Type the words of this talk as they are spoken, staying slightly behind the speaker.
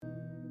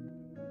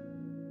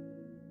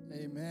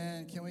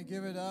Amen. Can we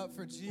give it up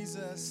for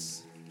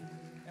Jesus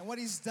and what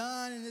he's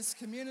done in this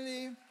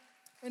community,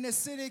 in this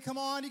city? Come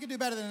on, you can do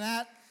better than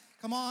that.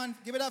 Come on,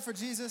 give it up for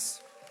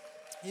Jesus.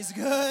 He's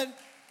good.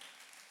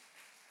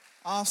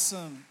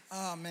 Awesome.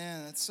 Oh,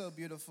 man, that's so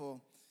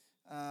beautiful.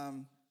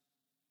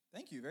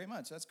 Thank you very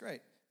much. That's great.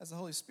 That's the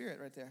Holy Spirit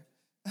right there.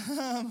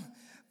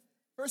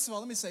 First of all,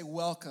 let me say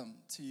welcome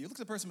to you. Look at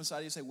the person beside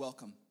you and say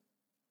welcome.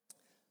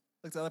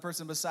 Look at the other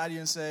person beside you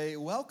and say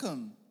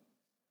welcome.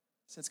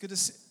 So it's good to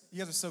see. You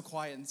guys are so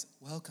quiet and say,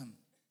 welcome.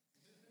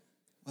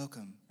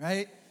 Welcome,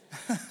 right?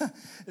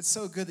 It's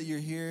so good that you're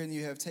here and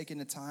you have taken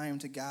the time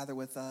to gather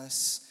with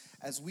us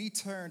as we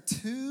turn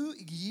 2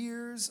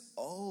 years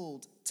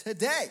old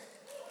today.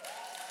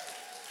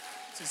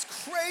 This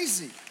is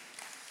crazy.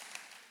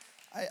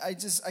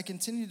 I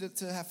continue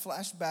to have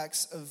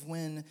flashbacks of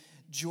when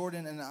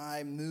Jordan and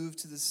I moved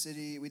to the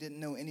city. We didn't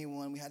know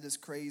anyone. We had this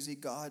crazy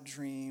God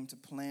dream to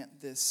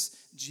plant this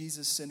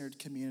Jesus-centered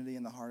community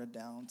in the heart of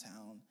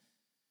downtown.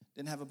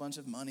 Didn't have a bunch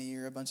of money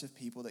or a bunch of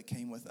people that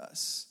came with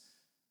us.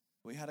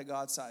 We had a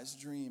God-sized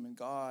dream, and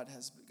God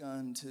has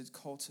begun to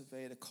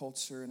cultivate a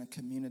culture and a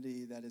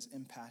community that is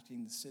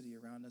impacting the city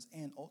around us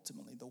and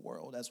ultimately the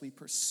world as we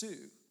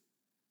pursue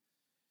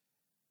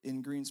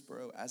in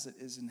Greensboro as it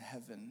is in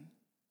heaven.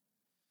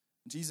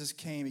 Jesus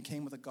came, he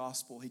came with a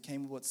gospel. He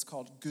came with what's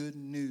called good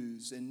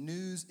news, and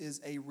news is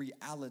a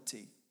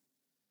reality.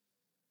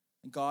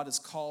 And God has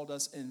called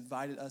us and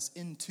invited us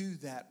into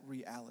that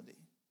reality.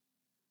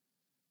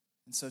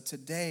 And so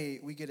today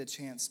we get a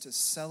chance to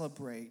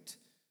celebrate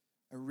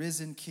a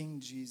risen King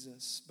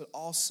Jesus, but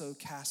also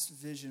cast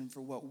vision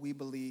for what we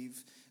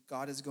believe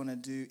God is going to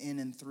do in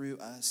and through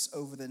us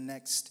over the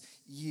next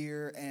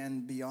year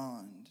and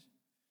beyond.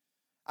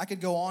 I could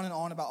go on and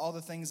on about all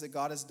the things that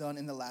God has done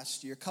in the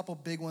last year. A couple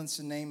big ones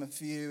to name a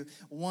few.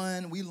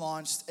 One, we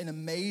launched an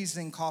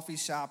amazing coffee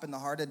shop in the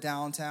heart of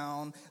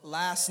downtown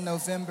last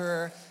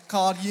November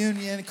called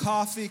Union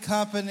Coffee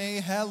Company.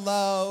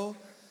 Hello.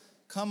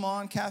 Come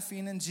on,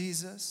 caffeine and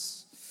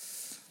Jesus.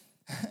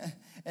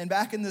 And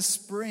back in the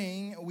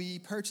spring, we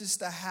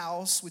purchased a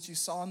house, which you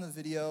saw in the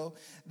video,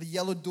 the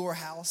Yellow Door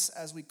House,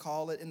 as we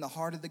call it, in the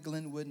heart of the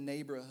Glenwood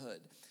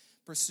neighborhood.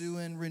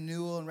 Pursuing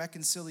renewal and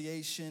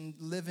reconciliation,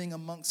 living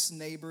amongst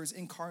neighbors,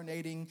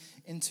 incarnating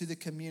into the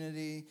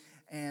community,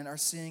 and are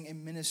seeing a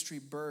ministry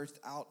birth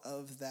out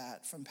of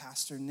that from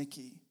Pastor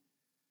Nikki.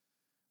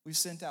 We've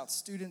sent out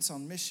students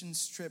on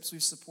missions trips.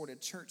 We've supported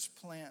church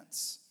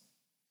plants.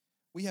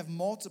 We have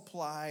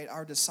multiplied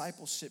our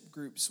discipleship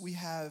groups. We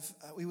have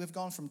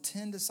gone from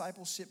 10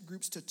 discipleship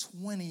groups to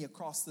 20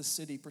 across the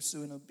city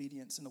pursuing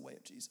obedience in the way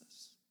of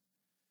Jesus.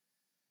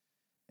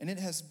 And it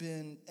has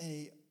been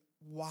a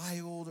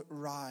wild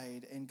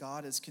ride, and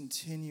God is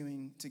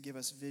continuing to give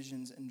us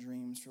visions and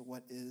dreams for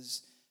what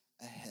is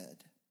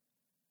ahead.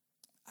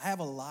 I have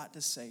a lot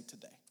to say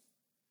today.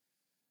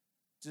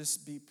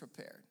 Just be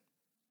prepared.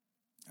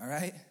 All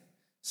right?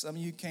 Some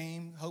of you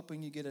came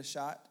hoping you get a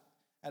shot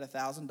at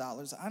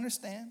 $1,000. I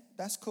understand.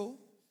 That's cool.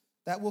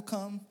 That will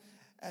come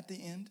at the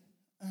end.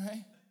 All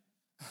right?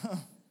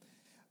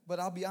 But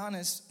I'll be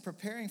honest,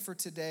 preparing for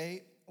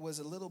today was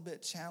a little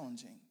bit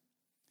challenging.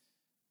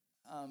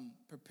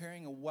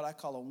 Preparing what I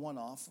call a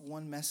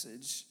one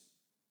message,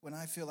 when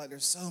I feel like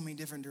there's so many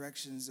different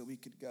directions that we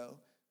could go,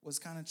 was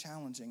kind of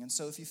challenging. And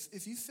so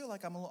if you feel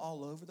like I'm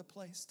all over the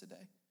place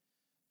today,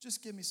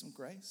 just give me some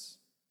grace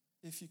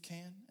if you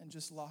can, and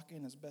just lock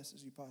in as best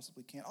as you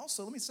possibly can.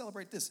 Also, let me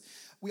celebrate this.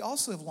 We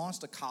also have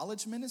launched a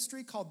college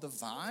ministry called The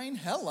Vine.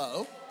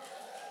 Hello.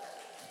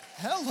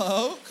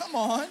 Hello. Come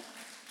on.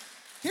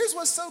 Here's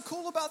what's so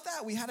cool about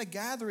that. We had a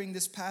gathering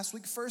this past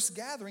week, first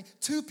gathering.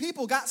 2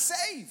 people got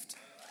saved.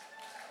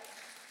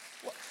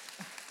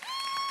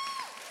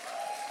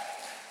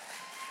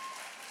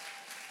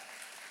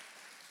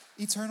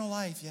 Eternal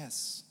life,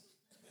 yes.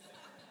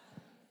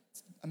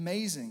 It's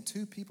amazing.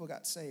 2 people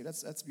got saved.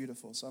 That's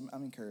beautiful. So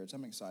I'm encouraged.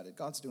 I'm excited.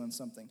 God's doing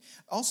something.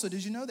 Also,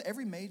 did you know that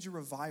every major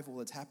revival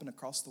that's happened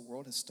across the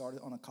world has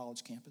started on a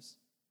college campus?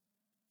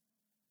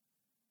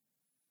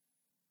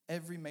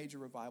 Every major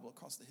revival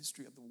across the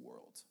history of the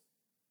world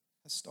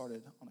has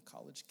started on a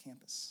college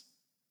campus.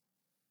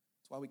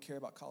 That's why we care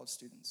about college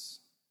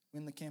students.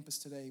 Win the campus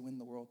today, win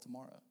the world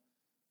tomorrow.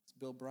 It's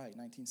Bill Bright,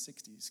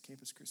 1960s,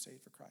 Campus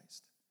Crusade for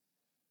Christ.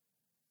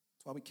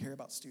 That's why we care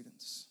about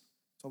students.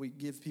 That's why we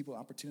give people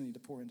opportunity to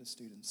pour into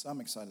students.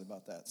 I'm excited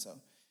about that. So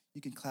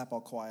you can clap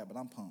all quiet, but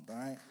I'm pumped, all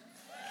right?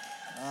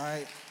 All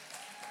right.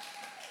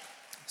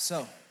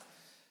 So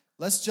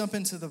let's jump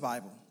into the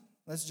Bible.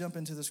 Let's jump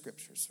into the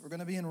scriptures. We're going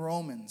to be in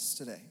Romans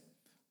today.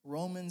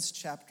 Romans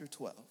chapter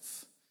 12.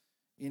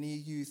 Any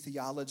of you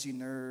theology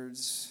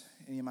nerds,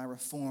 any of my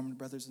reformed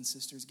brothers and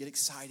sisters get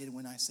excited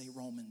when I say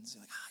Romans.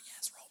 You're like,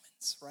 yes,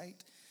 Romans,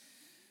 right?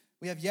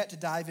 We have yet to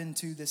dive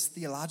into this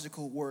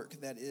theological work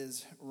that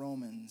is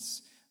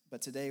Romans,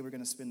 but today we're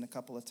going to spend a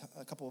couple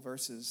of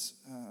verses,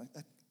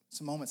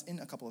 some moments in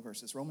a couple of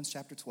verses. Romans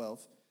chapter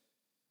 12,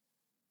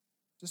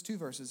 just 2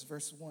 verses,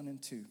 verse 1 and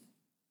 2.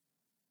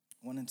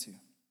 1 and 2.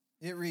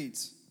 It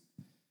reads,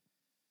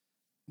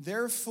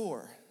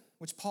 "Therefore,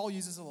 which Paul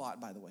uses a lot,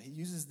 by the way. He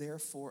uses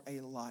therefore a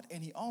lot.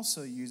 And he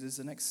also uses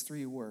the next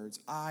three words,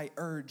 I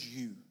urge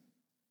you.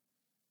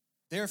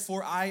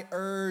 Therefore, I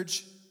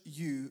urge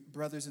you,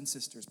 brothers and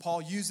sisters.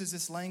 Paul uses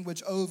this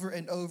language over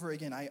and over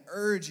again. I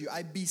urge you,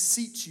 I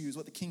beseech you is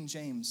what the King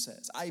James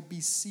says. I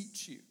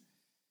beseech you.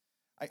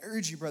 I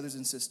urge you, brothers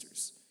and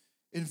sisters,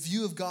 in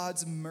view of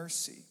God's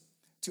mercy,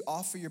 to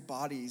offer your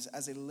bodies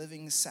as a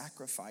living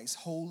sacrifice,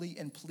 holy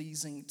and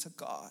pleasing to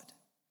God.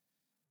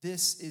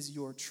 This is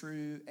your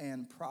true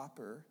and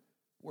proper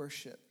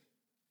worship.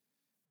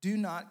 Do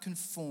not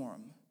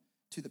conform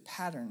to the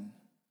pattern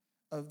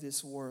of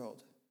this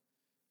world,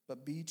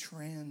 but be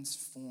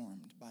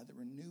transformed by the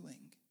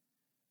renewing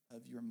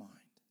of your mind.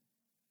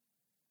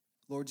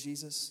 Lord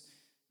Jesus,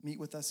 meet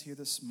with us here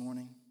this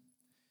morning.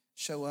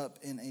 Show up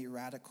in a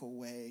radical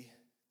way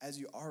as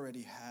you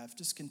already have.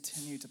 Just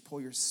continue to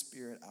pour your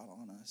Spirit out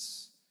on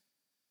us.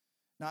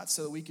 Not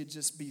so that we could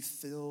just be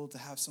filled to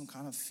have some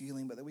kind of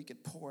feeling, but that we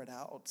could pour it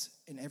out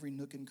in every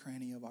nook and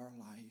cranny of our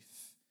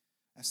life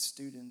as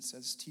students,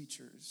 as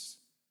teachers,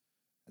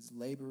 as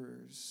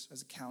laborers,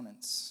 as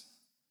accountants,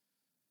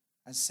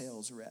 as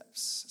sales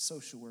reps,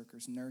 social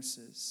workers,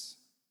 nurses,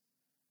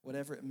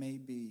 whatever it may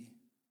be.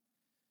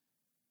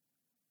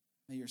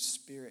 May your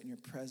Spirit and your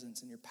presence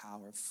and your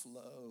power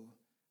flow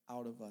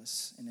out of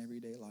us in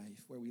everyday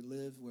life, where we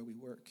live, where we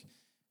work,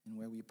 and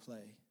where we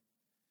play.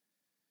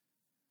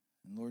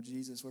 And Lord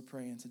Jesus, we're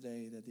praying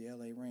today that the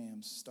LA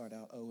Rams start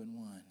out 0-1.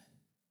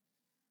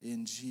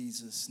 In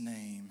Jesus'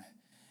 name.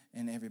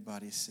 And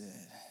everybody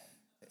said,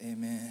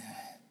 amen.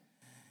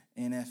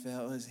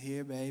 NFL is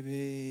here,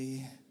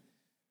 baby.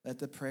 Let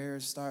the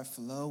prayers start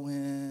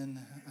flowing,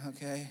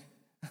 okay?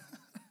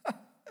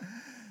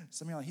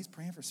 Some of y'all, he's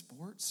praying for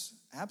sports?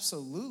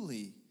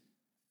 Absolutely.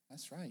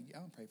 That's right. I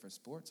don't pray for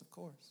sports, of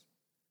course.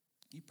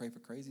 You pray for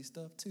crazy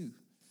stuff, too.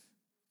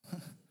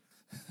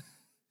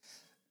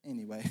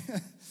 Anyway,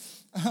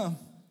 I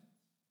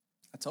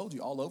told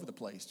you, all over the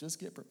place. Just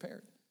get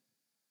prepared.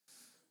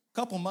 A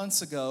couple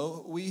months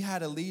ago, we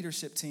had a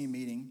leadership team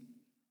meeting,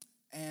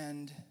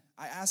 and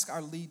I asked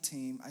our lead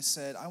team, I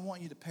said, I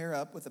want you to pair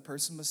up with the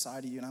person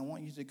beside you, and I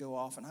want you to go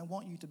off, and I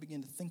want you to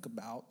begin to think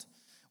about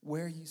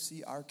where you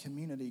see our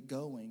community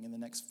going in the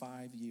next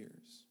 5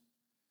 years.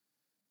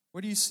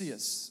 Where do you see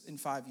us in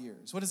 5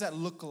 years? What does that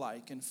look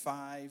like in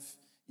 5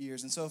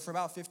 years? And so for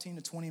about 15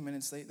 to 20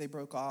 minutes, they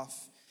broke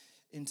off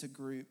into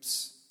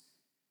groups,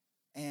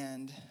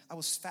 and I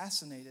was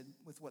fascinated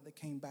with what they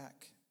came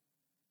back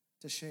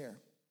to share.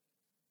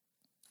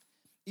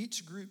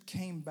 Each group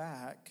came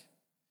back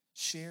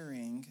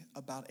sharing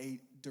about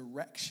a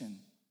direction,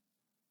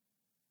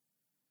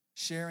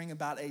 sharing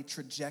about a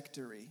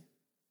trajectory,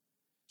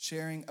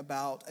 sharing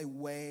about a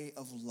way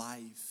of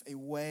life, a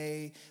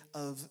way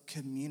of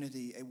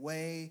community, a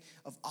way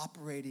of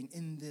operating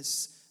in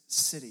this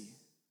city.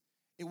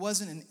 It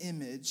wasn't an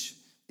image.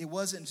 It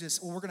wasn't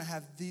just, well, we're going to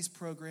have these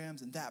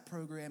programs and that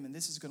program, and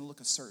this is going to look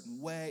a certain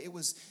way. It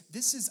was,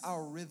 this is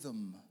our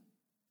rhythm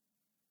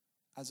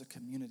as a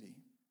community.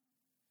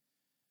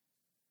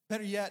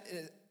 Better yet,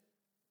 it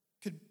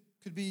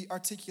could be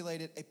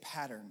articulated a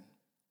pattern.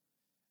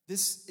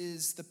 This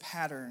is the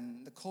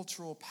pattern, the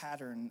cultural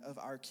pattern of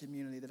our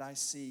community that I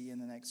see in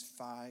the next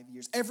 5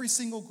 years. Every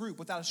single group,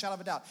 without a shadow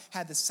of a doubt,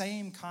 had the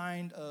same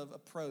kind of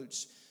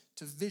approach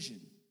to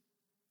vision.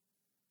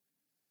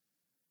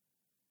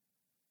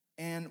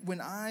 And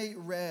when I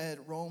read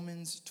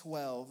Romans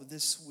 12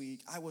 this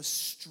week, I was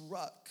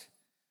struck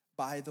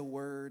by the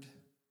word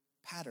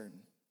pattern.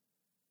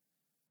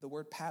 The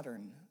word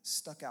pattern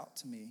stuck out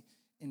to me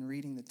in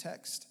reading the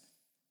text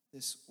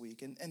this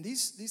week. And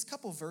these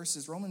couple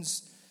verses,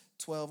 Romans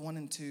 12, 1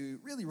 and 2,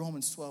 really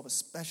Romans 12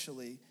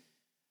 especially,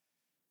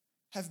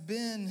 have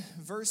been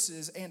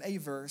verses and a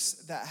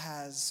verse that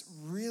has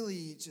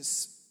really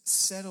just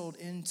settled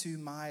into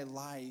my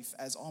life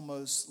as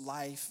almost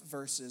life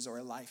verses or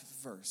a life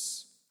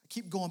verse. I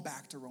keep going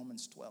back to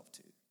Romans 12,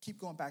 2. Keep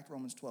going back to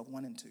Romans 12,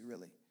 1 and 2,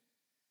 really.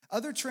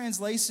 Other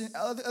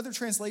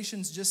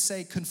translations just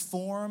say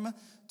conform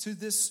to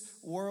this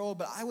world,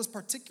 but I was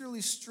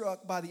particularly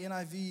struck by the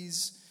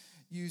NIV's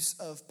use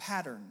of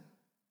pattern,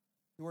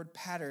 the word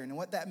pattern, and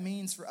what that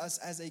means for us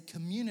as a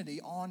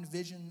community on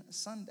Vision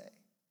Sunday,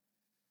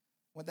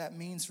 what that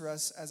means for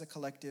us as a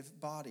collective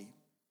body.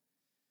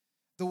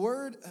 The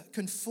word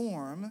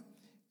conform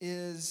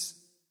is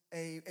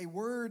a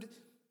word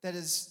that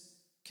is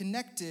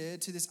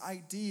connected to this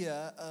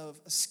idea of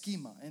a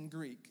schema in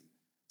Greek.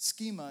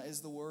 Schema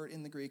is the word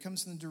in the Greek. It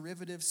comes from the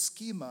derivative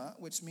schema,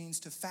 which means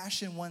to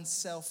fashion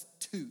oneself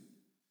to.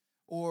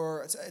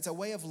 Or it's a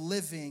way of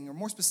living, or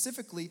more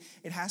specifically,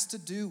 it has to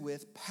do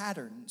with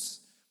patterns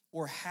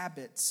or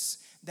habits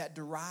that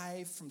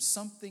derive from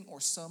something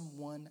or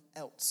someone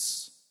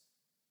else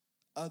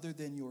other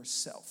than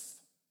yourself.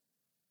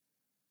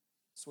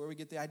 That's where we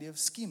get the idea of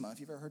schema. If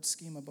you've ever heard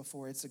schema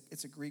before, it's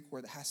a Greek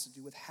word that has to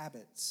do with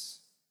habits.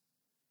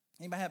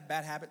 Anybody have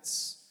bad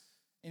habits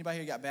Anybody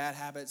here got bad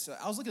habits?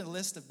 I was looking at a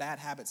list of bad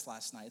habits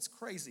last night. It's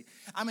crazy.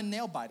 I'm a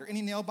nail biter.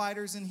 Any nail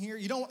biters in here?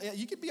 You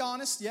can be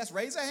honest. Yes,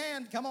 raise a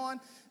hand. Come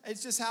on.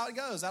 It's just how it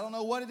goes. I don't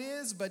know what it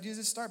is, but you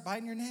just start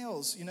biting your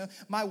nails,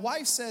 My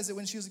wife says that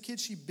when she was a kid,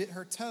 she bit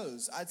her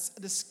toes. It's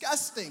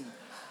disgusting.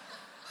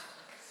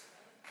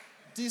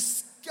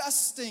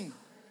 Disgusting.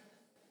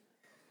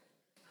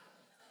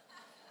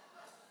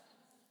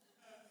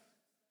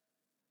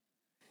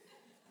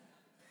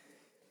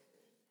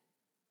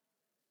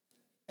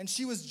 And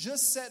she was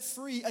just set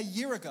free a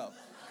year ago.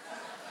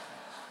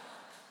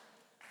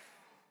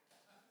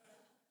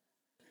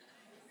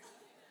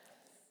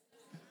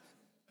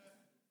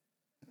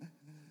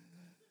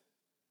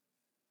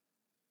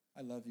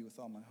 I love you with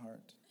all my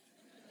heart.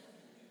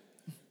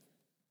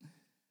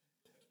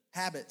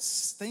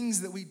 Habits,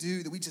 things that we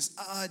do that we just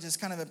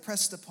kind of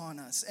impressed upon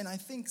us. And I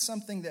think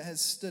something that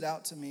has stood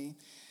out to me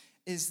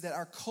is that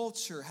our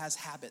culture has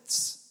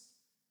habits.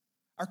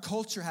 Our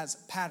culture has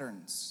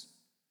patterns.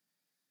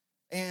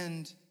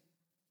 And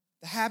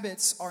the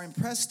habits are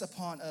impressed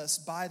upon us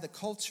by the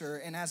culture,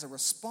 and as a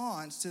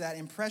response to that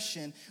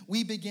impression,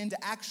 we begin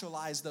to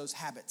actualize those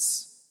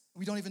habits.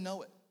 We don't even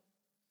know it.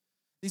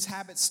 These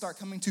habits start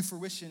coming to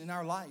fruition in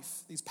our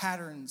life, these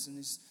patterns and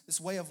this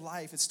way of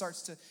life. It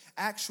starts to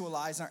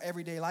actualize in our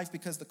everyday life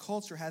because the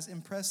culture has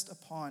impressed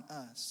upon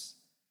us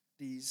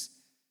these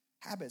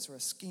habits or a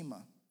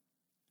schema.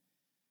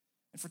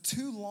 And for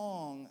too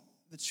long,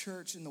 the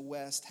church in the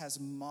West has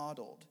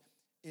modeled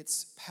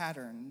its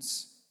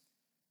patterns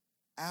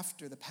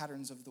after the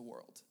patterns of the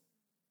world.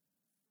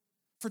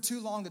 For too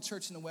long, the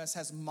church in the West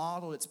has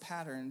modeled its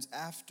patterns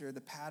after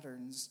the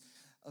patterns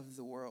of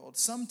the world,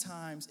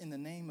 sometimes in the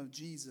name of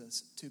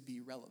Jesus to be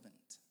relevant.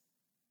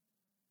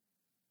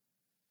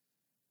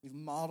 We've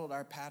modeled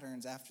our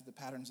patterns after the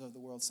patterns of the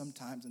world,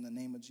 sometimes in the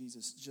name of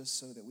Jesus, just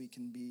so that we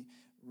can be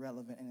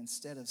relevant. And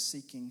instead of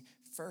seeking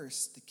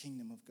first the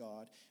kingdom of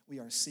God, we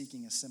are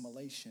seeking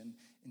assimilation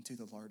into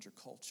the larger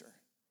culture.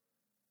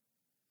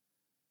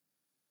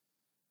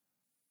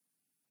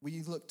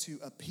 We look to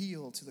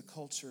appeal to the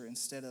culture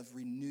instead of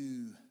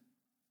renew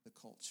the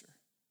culture.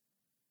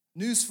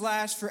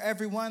 Newsflash for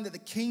everyone that the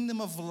kingdom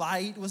of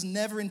light was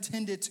never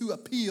intended to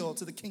appeal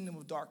to the kingdom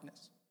of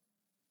darkness.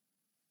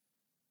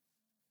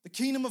 The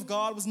kingdom of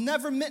God was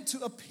never meant to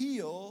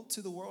appeal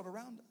to the world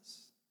around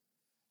us.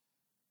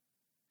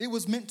 It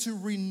was meant to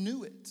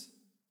renew it.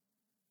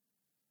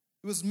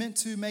 It was meant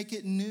to make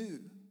it new.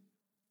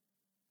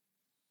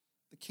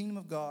 The kingdom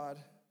of God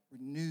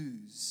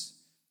renews.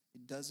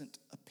 It doesn't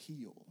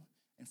appeal.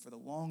 And for the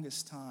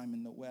longest time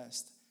in the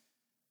West,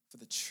 for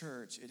the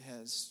church, it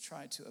has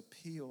tried to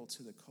appeal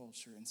to the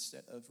culture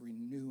instead of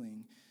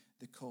renewing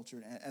the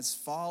culture. And as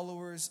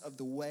followers of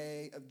the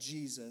way of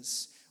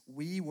Jesus,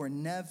 we were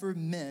never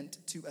meant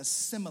to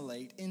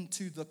assimilate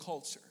into the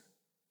culture,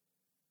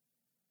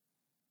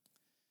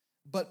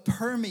 but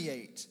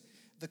permeate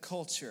the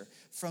culture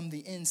from the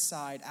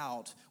inside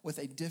out with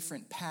a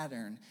different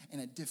pattern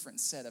and a different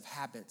set of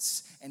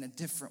habits and a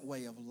different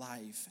way of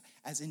life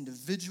as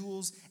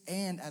individuals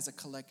and as a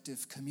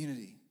collective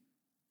community.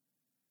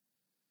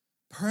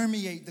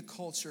 Permeate the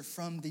culture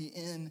from the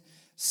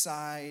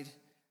inside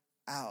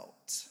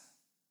out.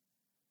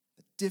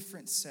 A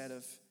different set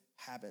of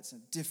habits, a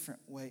different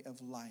way of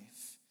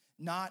life.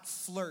 Not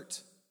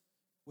flirt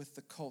with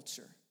the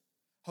culture,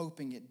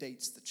 hoping it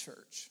dates the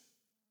church.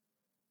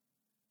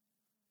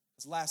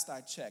 Because last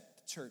I checked,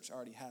 the church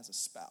already has a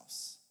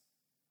spouse,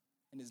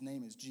 and his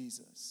name is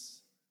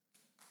Jesus.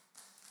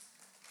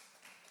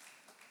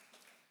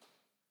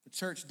 The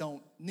church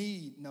don't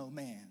need no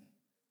man.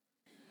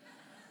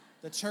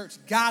 The church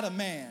got a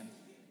man,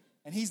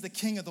 and he's the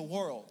king of the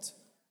world.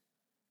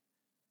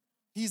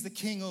 He's the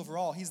king over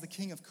all. He's the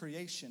king of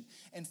creation.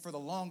 And for the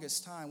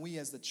longest time, we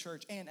as the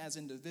church and as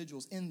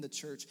individuals in the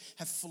church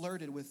have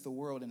flirted with the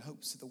world in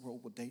hopes that the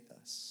world will date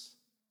us.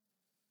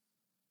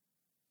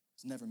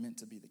 It's never meant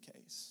to be the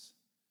case.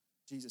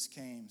 Jesus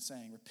came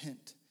saying,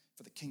 repent,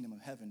 for the kingdom of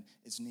heaven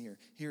is near.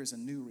 Here is a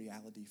new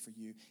reality for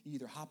you. You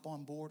either hop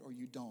on board or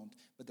you don't.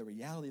 But the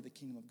reality of the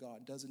kingdom of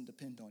God doesn't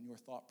depend on your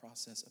thought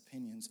process,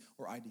 opinions,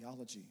 or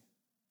ideology.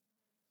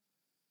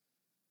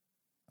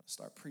 I'll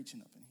start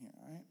preaching up in here,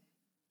 all right?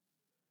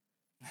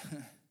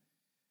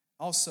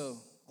 Also,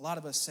 a lot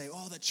of us say,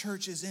 the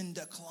church is in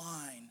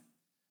decline.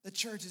 The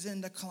church is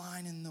in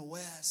decline in the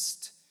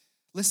West.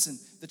 Listen,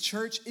 the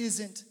church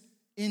isn't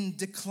in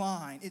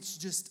decline. It's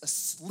just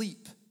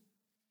asleep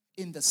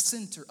in the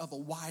center of a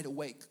wide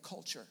awake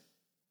culture.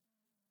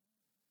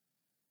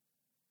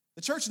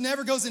 The church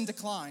never goes in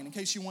decline, in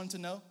case you wanted to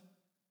know.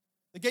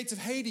 The gates of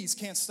Hades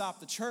can't stop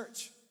the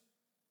church.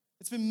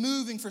 It's been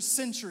moving for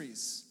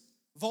centuries.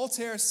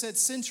 Voltaire said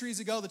centuries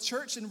ago, the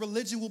church and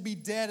religion will be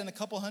dead in a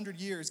couple hundred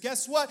years.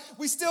 Guess what?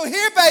 We're still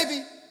here,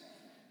 baby.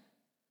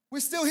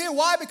 We're still here.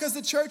 Why? Because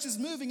the church is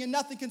moving and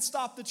nothing can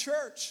stop the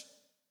church.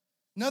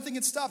 Nothing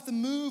can stop the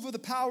move of the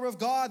power of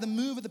God, the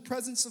move of the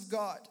presence of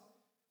God.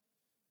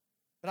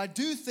 But I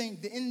do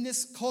think that in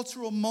this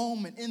cultural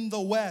moment in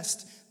the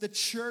West, the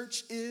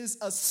church is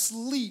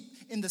asleep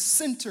in the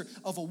center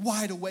of a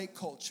wide awake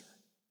culture.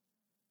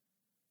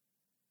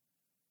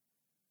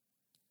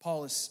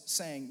 Paul is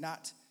saying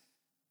not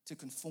to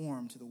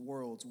conform to the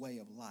world's way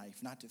of life,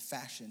 not to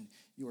fashion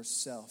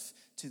yourself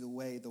to the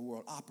way the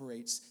world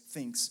operates,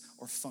 thinks,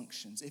 or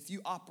functions. If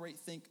you operate,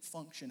 think,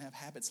 function, have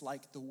habits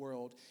like the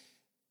world,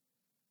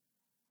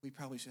 we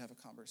probably should have a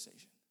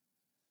conversation.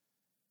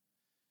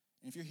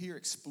 And if you're here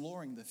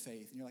exploring the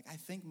faith and you're like, I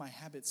think my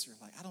habits are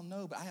like, I don't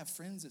know, but I have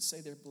friends that say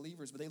they're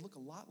believers, but they look a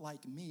lot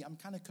like me. I'm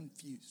kind of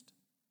confused.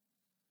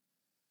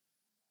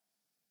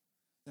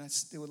 Then I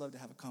still would love to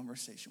have a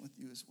conversation with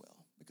you as well,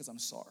 because I'm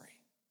sorry.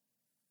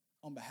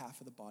 On behalf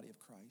of the body of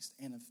Christ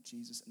and of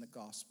Jesus and the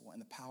gospel and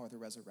the power of the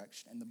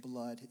resurrection and the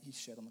blood he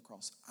shed on the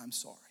cross, I'm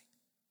sorry.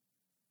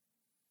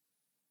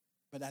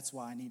 But that's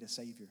why I need a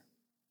Savior.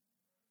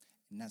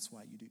 And that's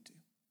why you do too.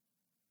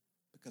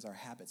 Because our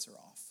habits are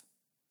off.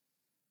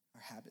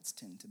 Our habits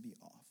tend to be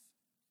off.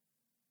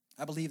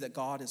 I believe that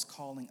God is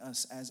calling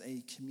us as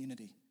a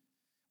community,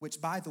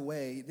 which, by the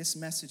way, this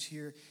message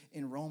here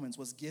in Romans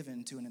was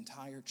given to an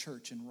entire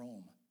church in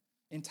Rome.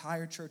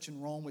 Entire church in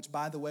Rome, which,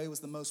 by the way,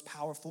 was the most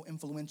powerful,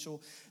 influential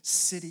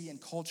city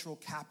and cultural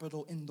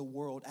capital in the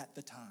world at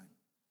the time.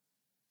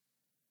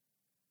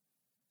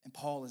 And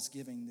Paul is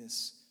giving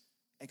this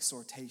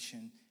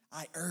exhortation.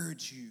 I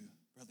urge you,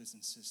 brothers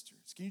and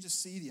sisters. Can you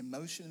just see the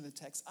emotion in the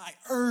text? I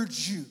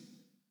urge you,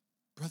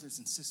 brothers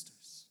and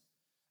sisters.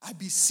 I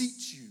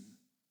beseech you.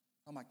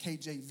 All my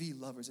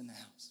KJV lovers in the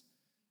house.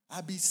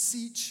 I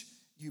beseech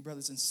you,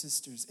 brothers and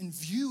sisters, in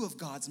view of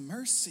God's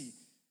mercy,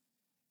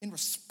 in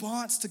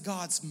response to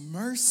God's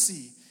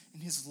mercy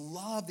and his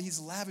love that he's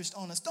lavished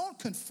on us, don't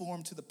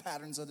conform to the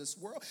patterns of this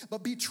world,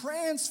 but be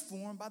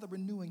transformed by the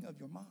renewing of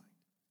your mind.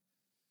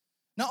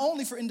 Not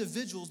only for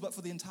individuals, but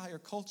for the entire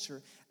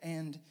culture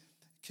and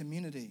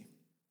community.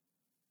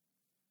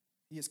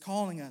 He is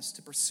calling us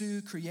to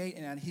pursue, create,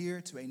 and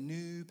adhere to a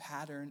new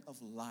pattern of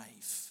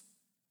life.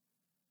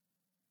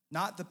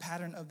 Not the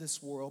pattern of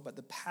this world, but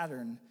the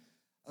pattern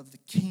of the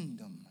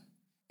kingdom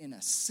in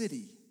a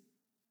city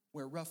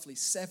where roughly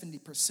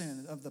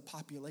 70% of the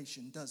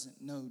population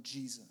doesn't know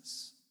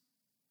Jesus.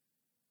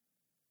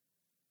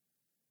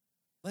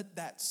 Let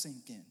that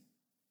sink in.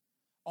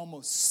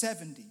 Almost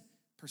 70%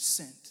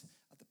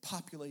 of the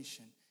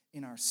population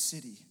in our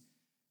city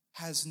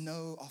has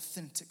no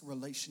authentic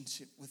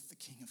relationship with the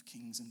King of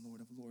Kings and Lord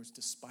of Lords,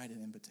 despite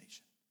an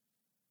invitation.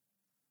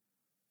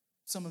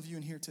 Some of you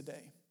in here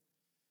today,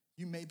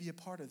 you may be a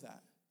part of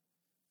that.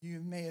 You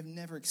may have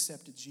never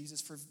accepted Jesus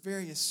for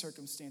various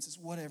circumstances,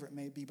 whatever it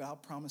may be, but I'll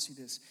promise you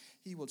this.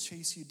 He will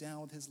chase you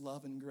down with his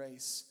love and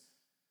grace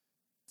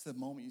to the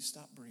moment you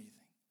stop breathing.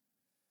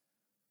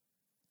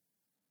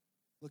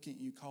 Looking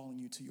at you, calling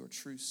you to your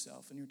true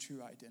self and your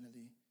true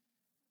identity,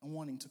 and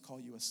wanting to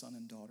call you a son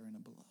and daughter and a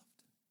beloved.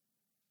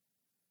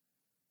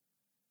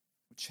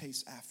 Will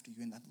chase after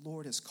you. And that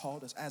Lord has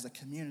called us as a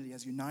community,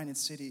 as a united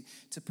city,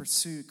 to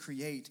pursue,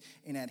 create,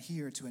 and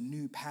adhere to a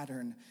new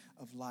pattern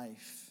of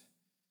life.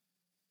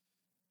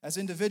 As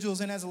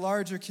individuals and as a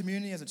larger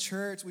community, as a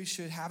church, we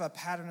should have a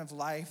pattern of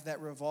life that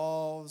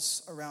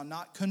revolves around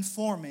not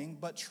conforming,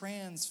 but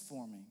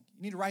transforming.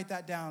 You need to write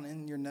that down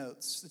in your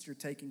notes that you're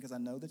taking, because I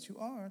know that you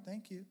are.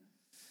 Thank you.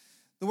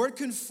 The word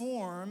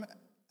conform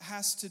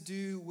has to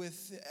do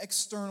with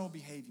external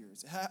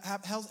behaviors.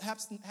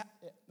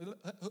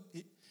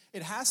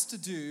 It has to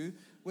do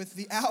with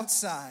the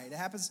outside. It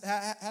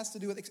has to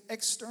do with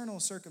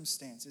external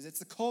circumstances. It's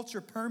the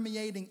culture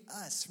permeating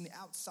us from the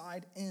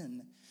outside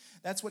in.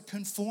 That's what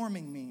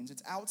conforming means.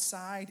 It's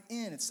outside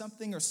in. It's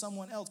something or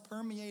someone else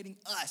permeating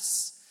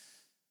us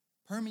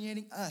from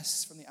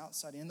the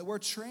outside in. The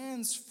word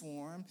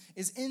transform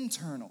is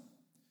internal.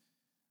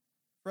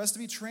 For us to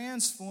be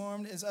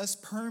transformed is us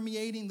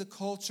permeating the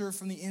culture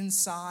from the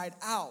inside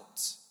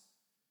out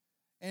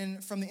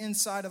and from the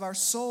inside of our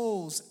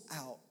souls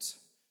out.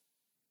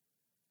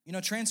 You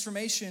know,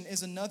 transformation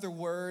is another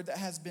word that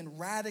has been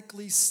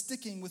radically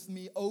sticking with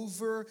me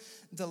over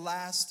the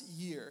last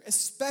year,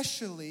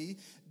 especially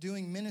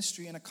doing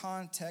ministry in a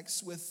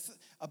context with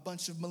a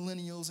bunch of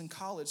millennials and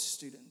college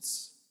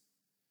students.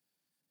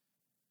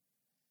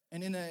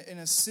 And in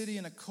a city,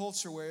 in a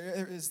culture where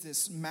there is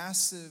this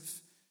massive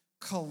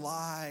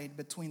collide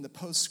between the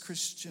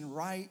post-Christian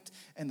right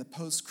and the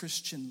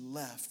post-Christian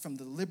left, from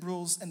the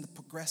liberals and the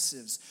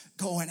progressives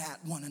going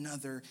at one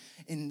another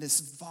in this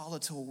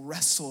volatile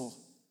wrestle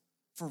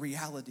for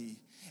reality,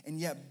 and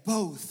yet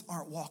both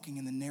aren't walking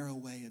in the narrow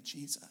way of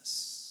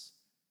Jesus.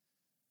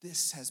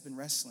 This has been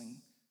wrestling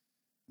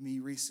me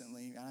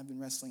recently, and I've been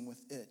wrestling with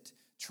it.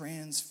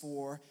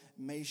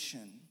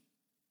 Transformation.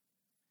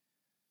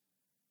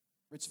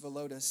 Rich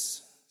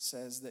Villodas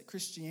says that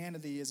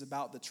Christianity is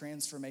about the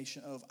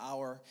transformation of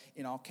our,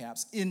 in all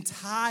caps,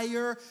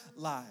 entire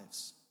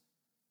lives.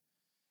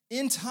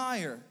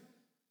 Entire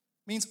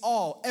means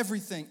all,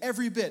 everything,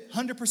 every bit,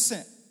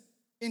 100%.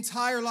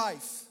 Entire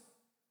life.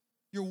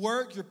 Your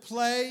work, your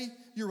play,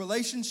 your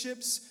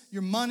relationships,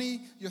 your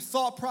money, your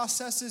thought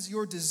processes,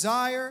 your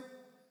desire.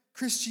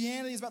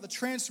 Christianity is about the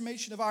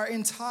transformation of our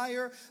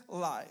entire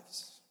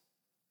lives.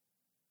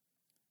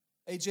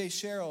 A.J.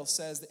 Sherrill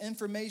says, the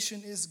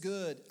information is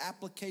good,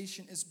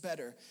 application is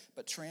better,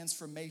 but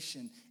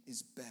transformation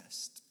is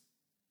best.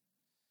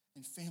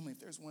 And family, if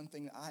there's one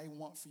thing I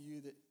want for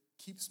you that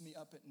keeps me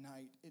up at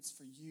night, it's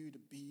for you to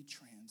be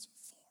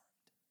transformed.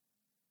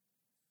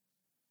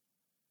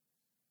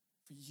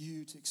 For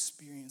you to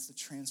experience the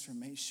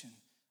transformation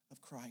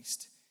of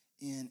Christ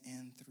in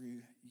and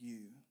through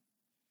you.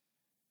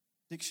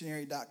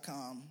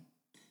 Dictionary.com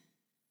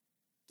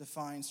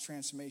defines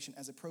transformation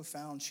as a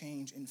profound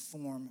change in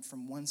form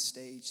from one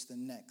stage to the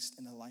next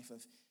in the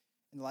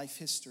life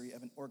history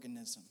of an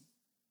organism.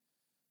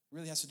 It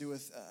really has to do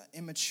with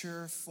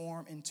immature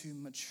form into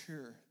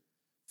mature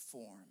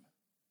form.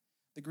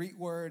 The Greek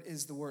word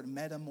is the word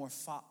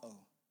metamorphao.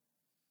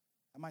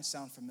 That might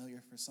sound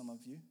familiar for some of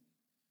you.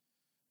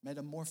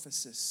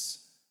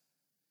 Metamorphosis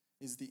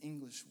is the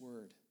English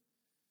word.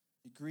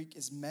 The Greek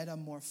is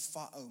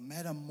metamorphao,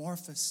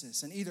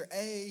 metamorphosis. And either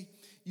A,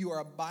 you are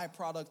a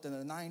byproduct of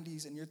the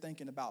 90s and you're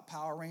thinking about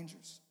Power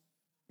Rangers.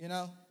 You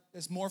know,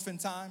 it's morphin'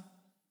 time.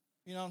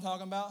 You know what I'm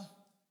talking about?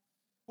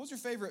 What's your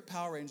favorite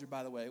Power Ranger,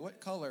 by the way? What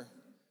color?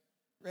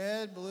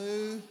 Red,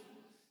 blue?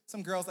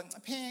 Some girls like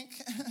pink,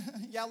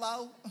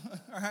 yellow,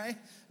 all right?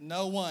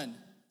 No one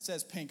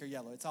says pink or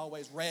yellow. It's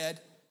always red,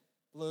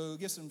 blue.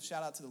 Give some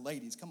shout out to the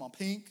ladies. Come on,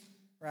 pink,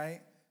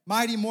 right?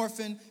 Mighty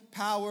Morphin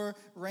Power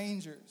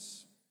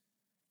Rangers.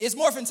 It's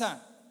morphin' time.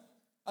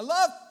 I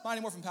love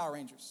Mighty Morphin Power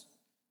Rangers.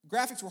 The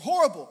graphics were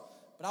horrible,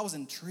 but I was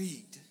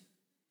intrigued.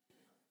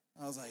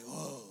 I was like,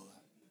 whoa.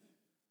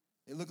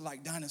 They look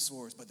like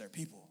dinosaurs, but they're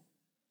people.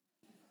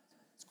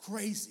 It's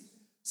crazy.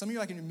 Some of you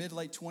are like in your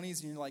mid-late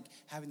 20s and you're like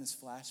having this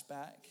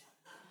flashback.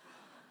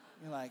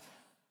 You're like,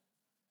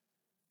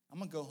 I'm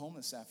going to go home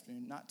this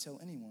afternoon, not tell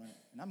anyone,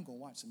 and I'm going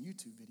to watch some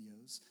YouTube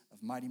videos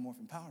of Mighty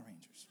Morphin Power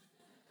Rangers.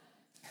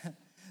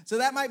 So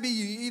that might be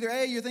you. Either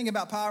A, you're thinking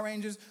about Power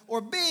Rangers,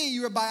 or B,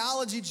 you're a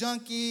biology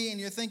junkie and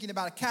you're thinking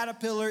about a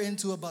caterpillar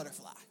into a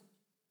butterfly,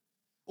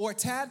 or a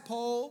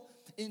tadpole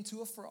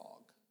into a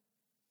frog.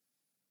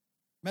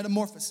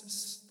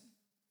 Metamorphosis.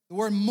 The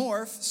word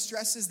morph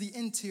stresses the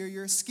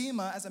interior.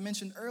 Schema, as I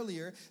mentioned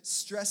earlier,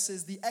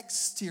 stresses the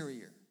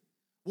exterior.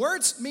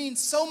 Words mean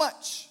so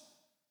much.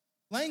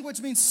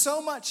 Language means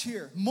so much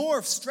here.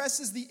 Morph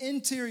stresses the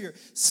interior.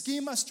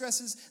 Schema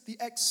stresses the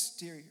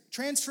exterior.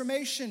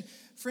 Transformation,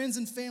 friends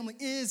and family,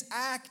 is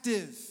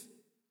active.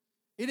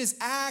 It is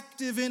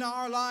active in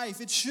our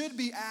life. It should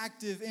be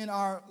active in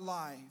our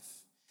life.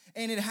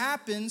 And it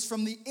happens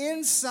from the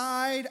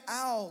inside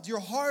out.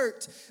 Your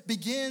heart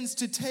begins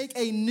to take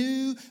a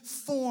new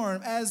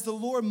form as the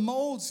Lord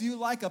molds you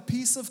like a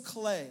piece of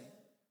clay.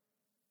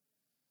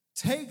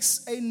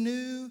 Takes a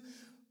new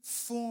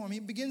form. He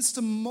begins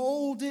to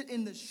mold it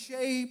in the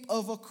shape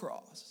of a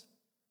cross.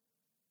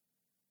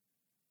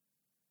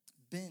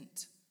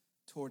 Bent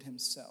toward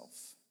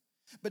himself.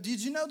 But did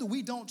you know that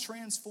we don't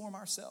transform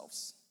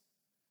ourselves?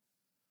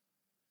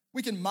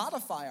 We can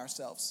modify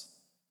ourselves,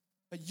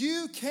 but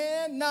you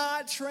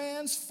cannot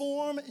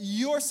transform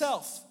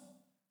yourself.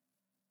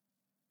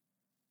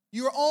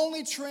 You are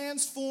only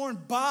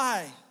transformed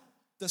by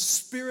the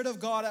Spirit of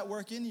God at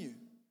work in you.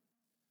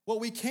 What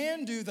we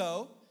can do,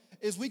 though,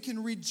 is we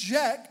can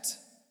reject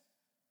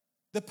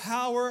the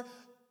power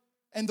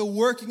and the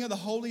working of the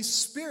Holy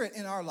Spirit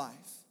in our life.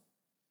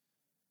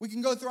 We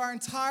can go through our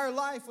entire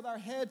life with our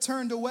head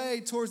turned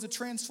away towards the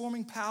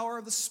transforming power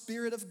of the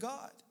Spirit of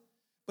God.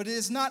 But it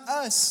is not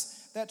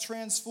us that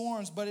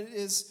transforms, but it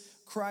is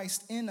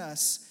Christ in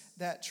us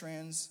that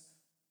transforms.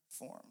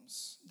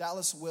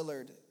 Dallas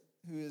Willard,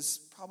 who is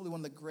probably one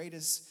of the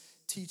greatest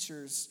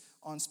teachers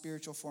on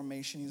spiritual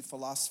formation, he's a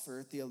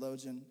philosopher,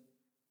 theologian,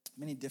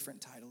 many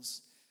different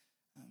titles,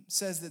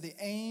 says that the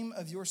aim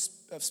of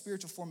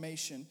spiritual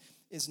formation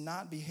is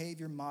not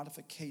behavior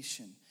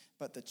modification,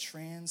 but the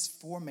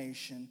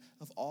transformation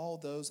of all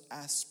those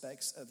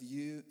aspects of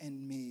you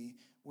and me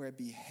where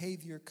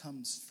behavior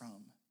comes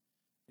from.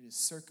 It is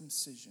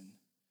circumcision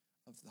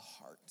of the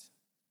heart.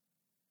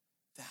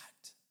 That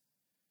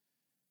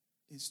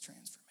is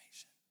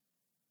transformation.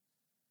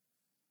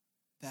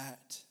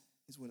 That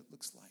is what it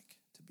looks like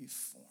to be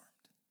formed.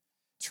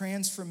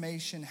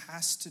 Transformation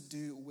has to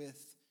do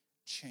with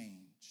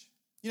change.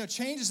 You know,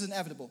 change is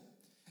inevitable.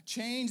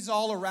 Change is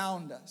all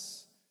around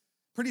us.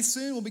 Pretty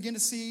soon we'll begin to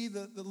see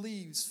the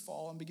leaves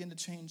fall and begin to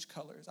change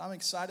colors. I'm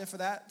excited for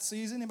that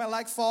season. Anybody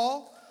like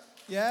fall?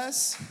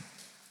 Yes?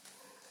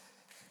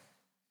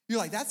 You're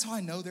like, that's how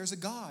I know there's a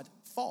God.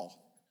 Fall.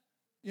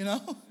 You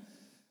know?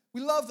 We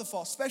love the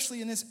fall,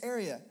 especially in this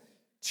area.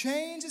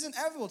 Change is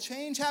inevitable.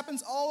 Change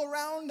happens all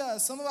around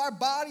us. Some of our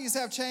bodies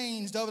have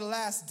changed over the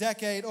last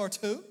decade or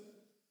two.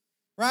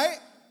 Right?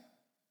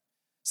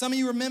 Some of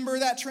you remember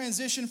that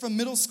transition from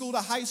middle school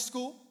to high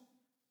school,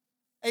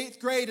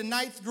 8th grade to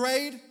 9th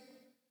grade. And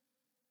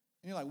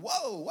you're like,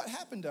 whoa, what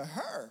happened to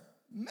her?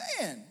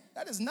 Man,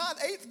 that is not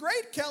 8th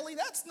grade Kelly,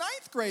 that's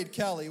 9th grade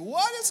Kelly.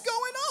 What is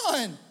going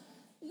on?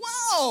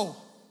 Wow.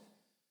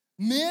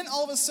 Men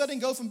all of a sudden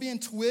go from being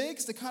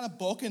twigs to kind of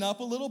bulking up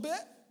a little bit.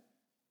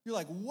 You're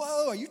like,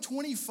 whoa, are you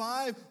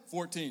 25?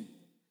 14,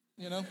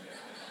 you know?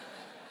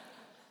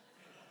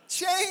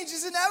 Change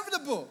is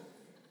inevitable.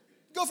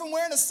 You go from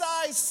wearing a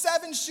size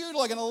 7 shoe to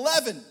like an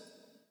 11.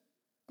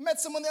 I met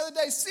someone the other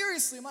day,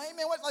 seriously, I'm like, hey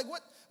man,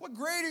 what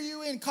grade are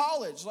you in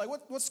college? Like,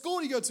 what school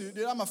do you go to?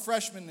 Dude, I'm a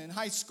freshman in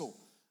high school.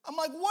 I'm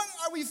like, what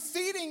are we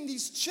feeding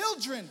these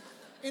children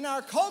in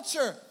our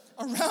culture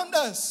around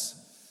us?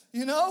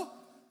 You know?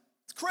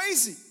 It's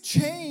crazy.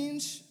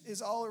 Change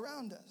is all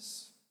around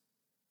us.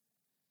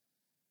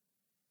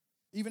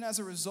 Even as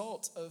a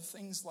result of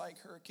things like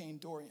Hurricane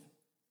Dorian,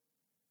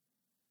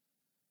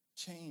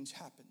 change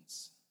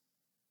happens.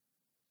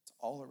 It's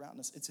all around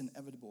us. It's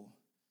inevitable.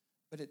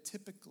 But it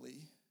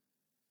typically,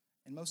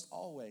 and most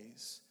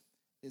always,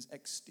 is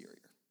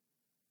exterior.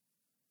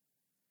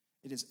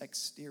 It is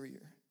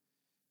exterior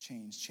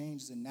change.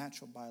 Change is a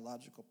natural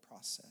biological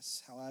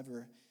process.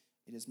 However,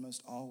 it is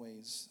most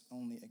always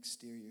only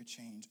exterior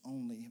change,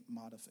 only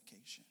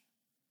modification.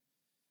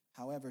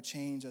 However,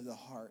 change of the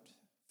heart,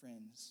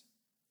 friends,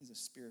 is a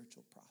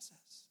spiritual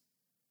process.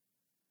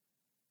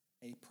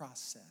 A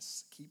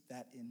process. Keep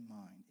that in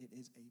mind. It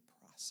is a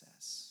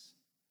process.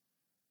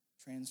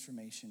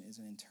 Transformation is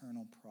an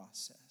internal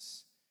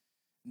process.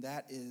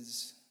 That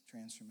is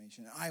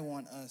transformation. I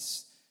want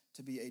us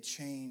to be a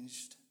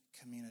changed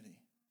community.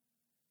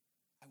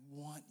 I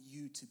want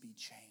you to be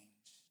changed.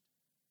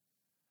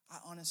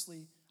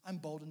 I'm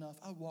bold enough.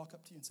 I would walk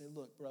up to you and say,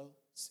 look, bro,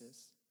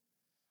 sis,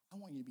 I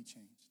want you to be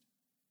changed.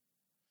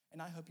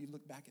 And I hope you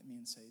look back at me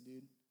and say,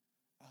 dude,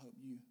 I hope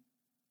you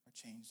are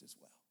changed as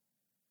well.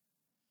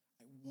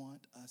 I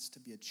want us to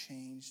be a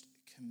changed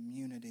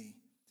community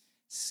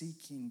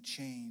seeking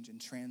change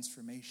and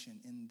transformation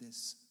in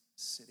this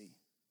city.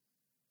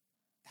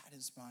 That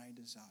is my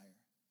desire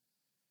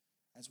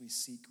as we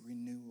seek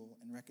renewal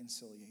and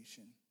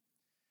reconciliation.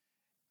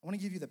 I want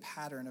to give you the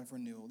pattern of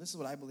renewal. This is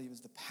what I believe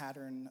is the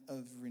pattern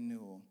of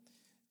renewal.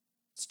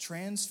 It's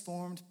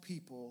transformed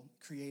people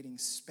creating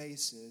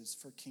spaces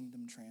for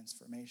kingdom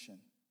transformation.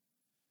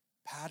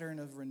 Pattern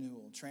of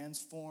renewal.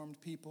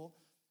 Transformed people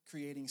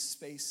creating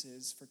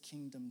spaces for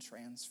kingdom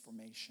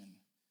transformation.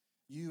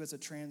 You as a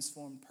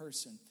transformed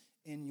person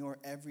in your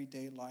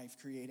everyday life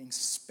creating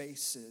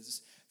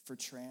spaces for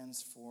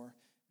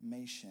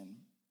transformation.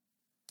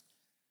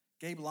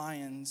 Gabe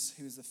Lyons,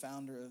 who is the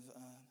founder of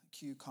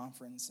Q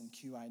Conference and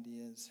Q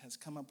Ideas, has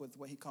come up with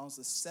what he calls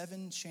the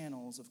 7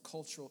 channels of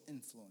cultural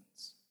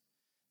influence.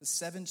 The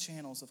 7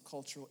 channels of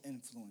cultural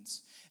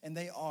influence. And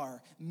they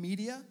are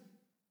media,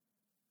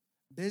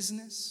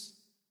 business,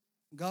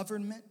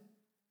 government,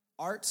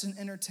 arts and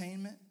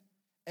entertainment,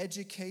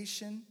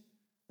 education,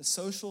 the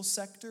social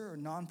sector or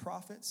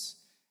nonprofits,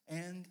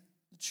 and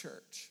the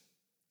church.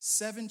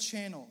 7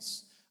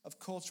 channels of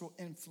cultural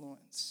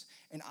influence.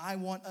 And I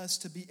want us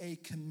to be a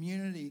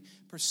community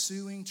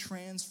pursuing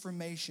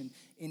transformation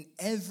in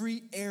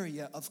every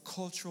area of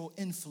cultural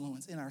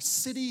influence in our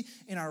city,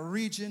 in our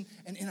region,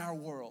 and in our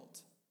world.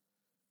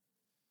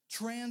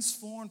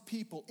 Transformed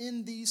people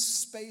in these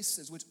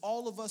spaces, which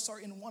all of us are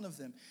in one of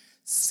them,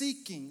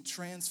 seeking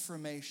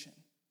transformation,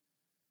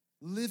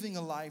 living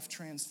a life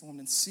transformed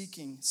and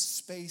seeking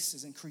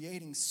spaces and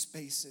creating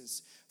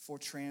spaces for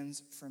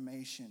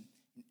transformation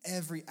in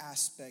every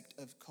aspect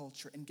of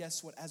culture. And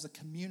guess what? As a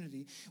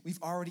community,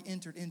 we've already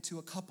entered into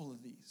a couple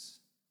of these.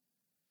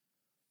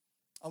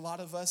 A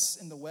lot of us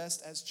in the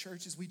West as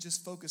churches, we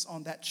just focus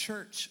on that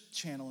church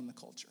channel in the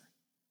culture.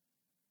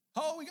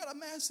 Oh, we got a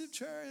massive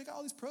church, we got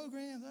all these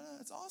programs,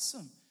 it's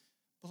awesome.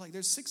 But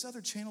there's 6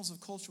 other channels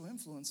of cultural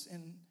influence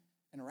in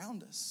and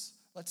around us.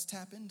 Let's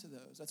tap into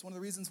those. That's one of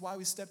the reasons why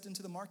we stepped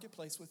into the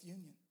marketplace with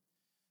Union.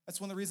 That's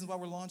one of the reasons why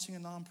we're launching a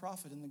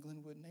nonprofit in the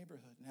Glenwood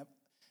neighborhood and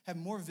have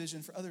more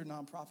vision for other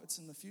nonprofits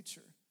in the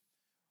future.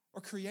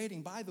 Or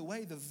creating, by the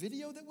way, the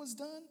video that was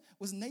done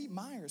was Nate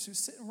Myers, who's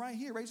sitting right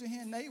here. Raise your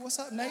hand, Nate. What's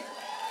up, Nate?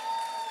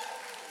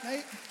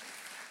 Nate?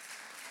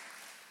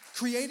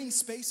 Creating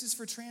spaces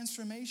for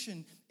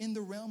transformation in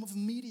the realm of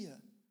media,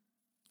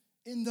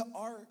 in the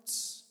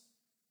arts,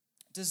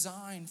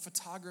 design,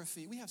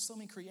 photography. We have so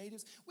many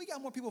creatives. We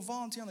got more people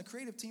volunteer on the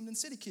creative team than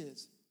city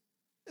kids.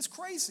 It's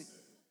crazy.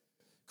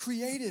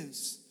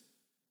 Creatives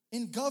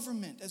in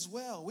government as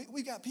well.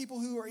 We got people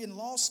who are in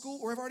law school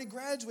or have already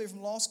graduated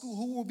from law school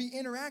who will be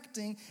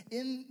interacting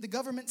in the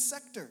government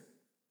sector.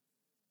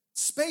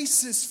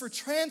 Spaces for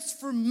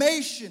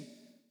transformation,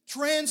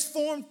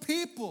 transformed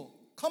people.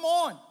 Come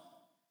on.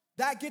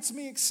 That gets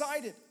me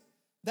excited.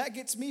 That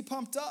gets me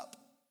pumped up.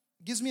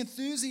 It gives me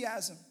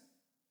enthusiasm.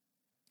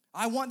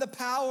 I want the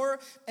power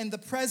and the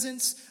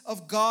presence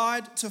of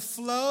God to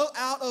flow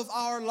out of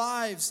our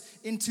lives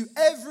into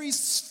every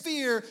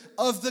sphere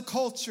of the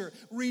culture,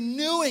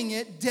 renewing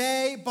it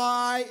day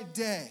by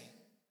day.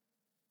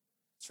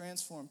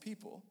 Transform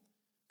people,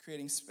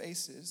 creating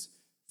spaces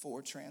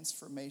for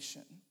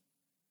transformation.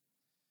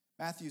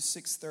 Matthew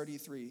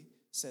 6:33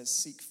 says,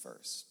 seek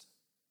first.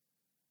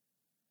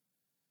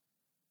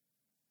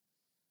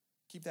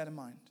 Keep that in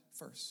mind,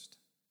 first.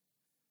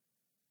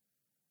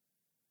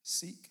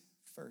 Seek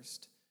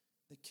first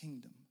the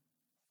kingdom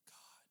of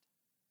God.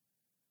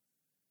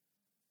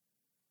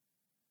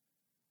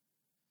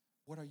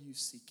 What are you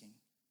seeking?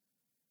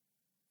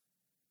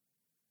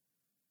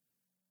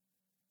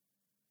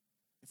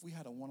 if we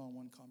had a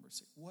one-on-one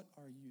conversation, what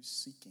are you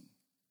seeking?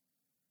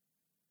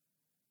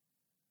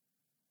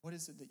 What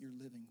is it that you're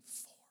living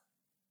for?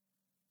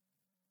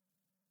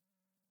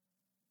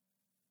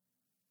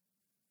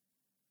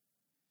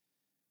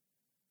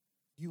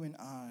 You and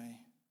I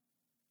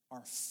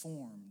are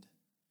formed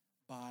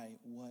by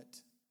what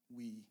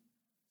we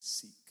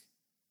seek.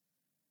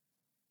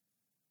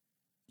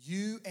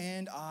 You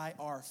and I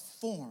are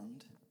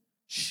formed,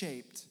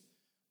 shaped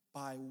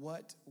by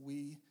what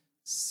we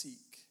seek.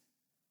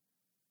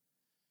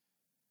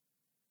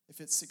 If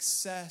it's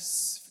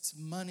success, if it's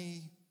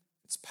money,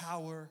 if it's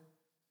power,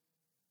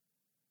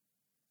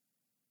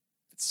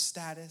 if it's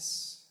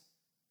status,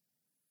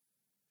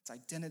 it's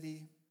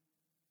identity,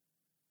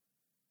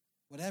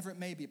 whatever it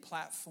may be,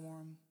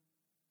 platform,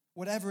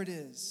 whatever it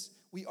is,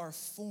 we are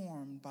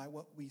formed by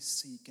what we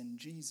seek. And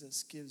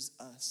Jesus gives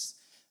us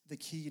the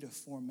key to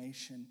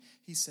formation.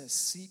 He says,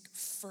 seek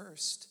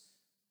first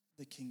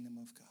the kingdom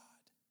of God.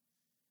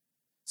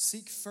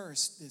 Seek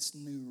first this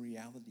new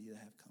reality that I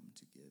have come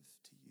to give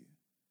to you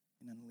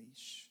and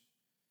unleash.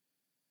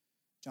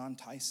 John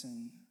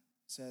Tyson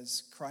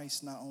says,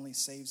 Christ not only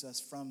saves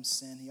us from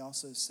sin, he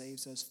also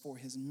saves us for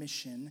his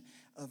mission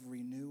of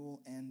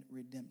renewal and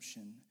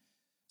redemption,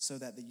 so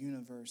that the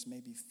universe may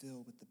be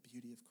filled with the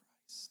beauty of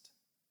Christ.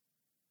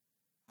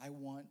 I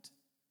want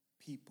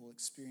people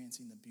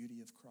experiencing the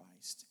beauty of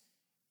Christ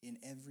in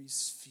every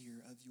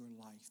sphere of your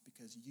life,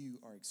 because you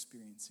are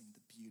experiencing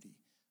the beauty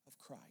of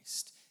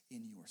Christ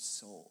in your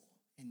soul,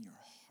 in your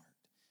heart,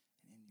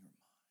 and in your mind.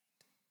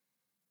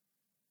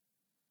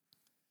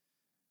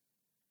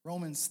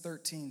 Romans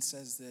 13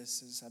 says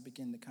this as I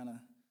begin to kind of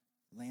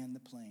land the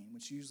plane,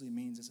 which usually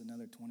means it's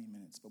another 20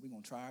 minutes, but we're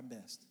going to try our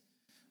best.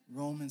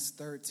 Romans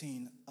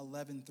 13,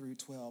 11 through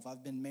 12.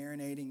 I've been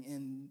marinating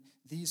in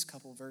these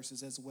couple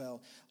verses as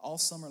well. All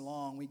summer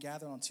long, we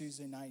gather on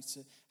Tuesday nights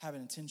to have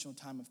an intentional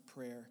time of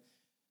prayer,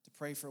 to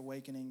pray for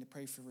awakening, to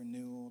pray for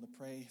renewal, to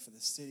pray for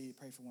the city, to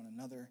pray for one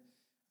another,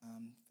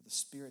 for the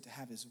Spirit to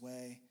have his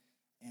way.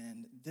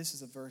 And this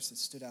is a verse that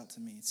stood out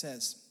to me. It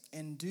says,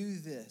 and do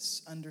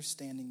this,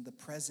 understanding the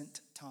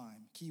present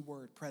time. Key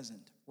word,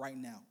 present, right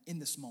now, in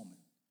this moment,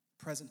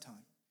 present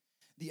time.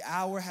 The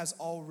hour has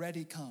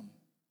already come.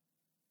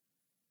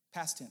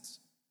 Past tense.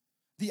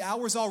 The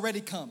hour's already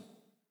come.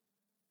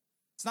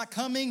 It's not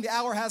coming, the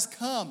hour has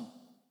come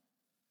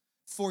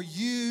for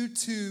you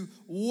to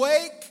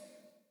wake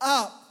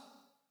up.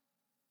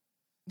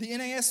 The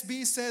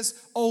NASB says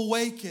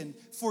awaken.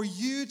 For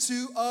you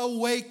to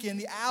awaken.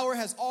 The hour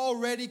has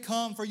already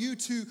come for you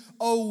to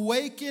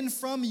awaken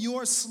from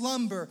your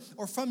slumber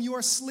or from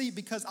your sleep,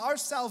 because our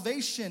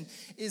salvation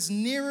is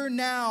nearer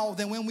now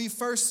than when we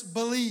first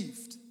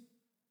believed.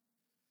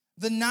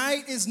 The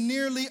night is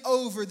nearly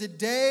over. The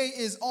day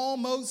is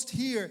almost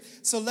here.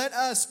 So let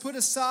us put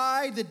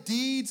aside the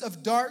deeds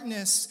of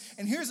darkness.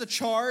 And here's a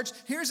charge.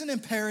 Here's an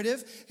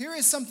imperative. Here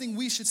is something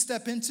we should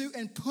step into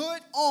and put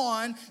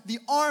on the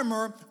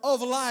armor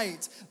of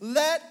light.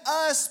 Let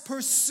us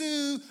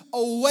pursue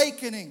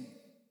awakening.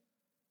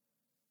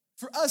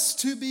 For us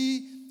to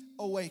be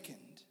awakened.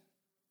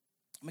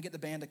 I'm going to get the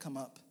band to come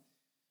up.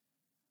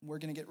 We're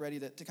going to get ready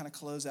to kind of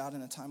close out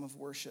in a time of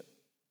worship.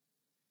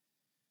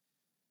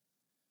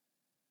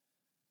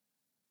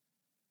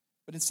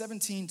 But in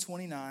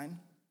 1729,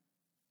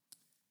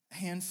 a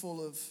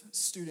handful of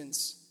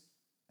students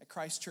at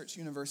Christ Church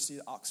University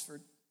at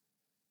Oxford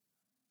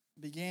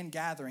began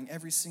gathering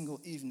every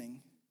single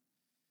evening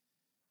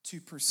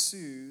to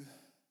pursue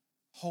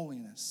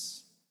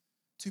holiness,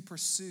 to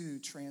pursue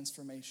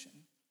transformation.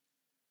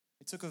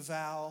 They took a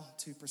vow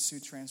to pursue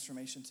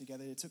transformation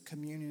together. They took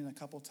communion a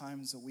couple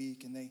times a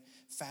week, and they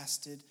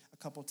fasted a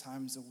couple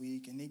times a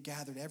week, and they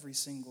gathered every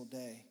single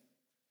day.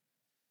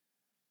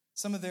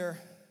 Some of their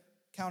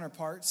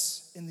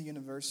counterparts in the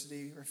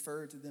university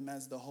referred to them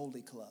as the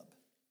Holy Club.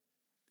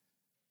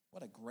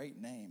 What a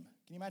great name.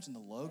 Can you imagine the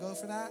logo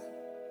for that?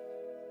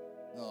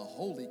 The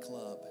Holy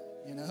Club,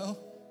 you know?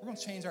 We're going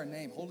to change our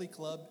name, Holy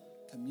Club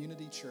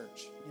Community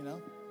Church, you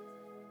know?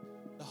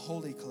 The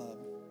Holy Club.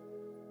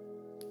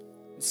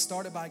 It was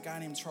started by a guy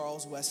named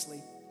Charles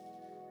Wesley.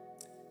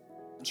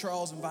 And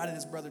Charles invited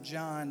his brother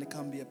John to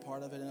come be a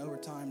part of it, and over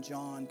time,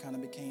 John kind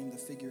of became the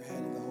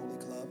figurehead of the Holy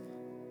Club.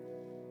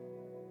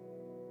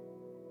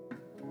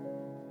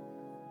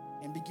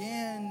 And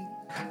began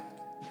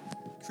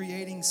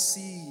creating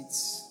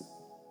seeds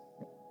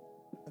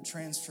of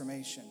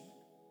transformation.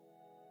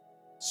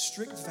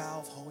 Strict vow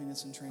of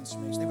holiness and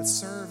transformation. They would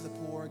serve the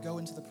poor, go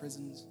into the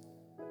prisons.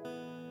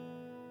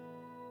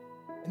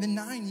 And then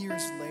 9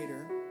 years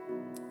later,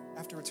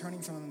 after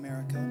returning from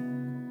America,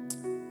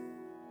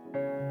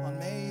 on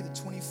May the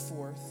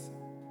 24th,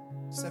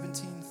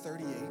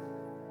 1738,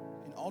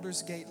 in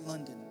Aldersgate,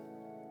 London,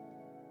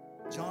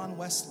 John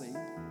Wesley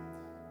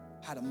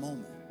had a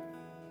moment.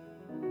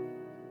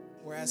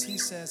 Whereas he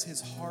says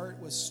his heart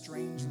was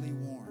strangely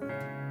warmed,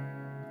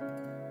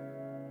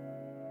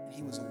 and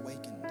he was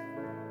awakened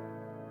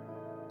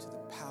to the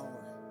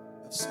power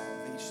of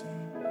salvation,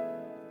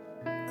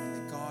 and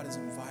that God has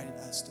invited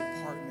us to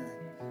partner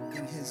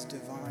in his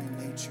divine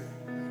nature.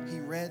 He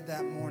read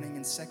that morning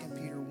in 2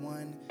 Peter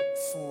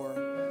 1:4.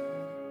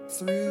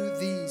 Through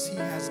these he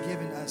has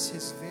given us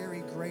his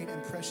very great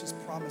and precious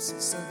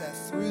promises, so that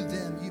through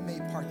them you may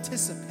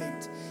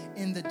participate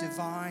in the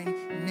divine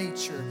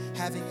nature,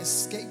 having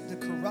escaped the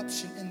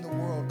corruption in the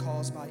world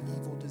caused by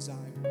evil desires.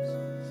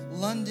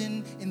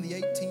 London in the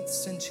 18th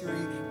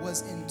century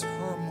was in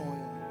turmoil,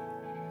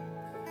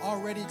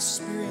 already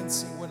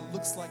experiencing what it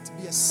looks like to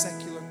be a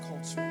secular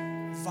culture.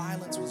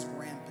 Violence was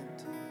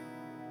rampant.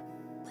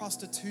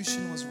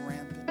 Prostitution was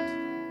rampant.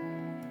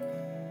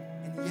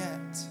 And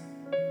yet,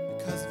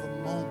 because of a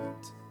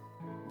moment,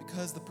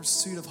 because the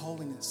pursuit of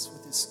holiness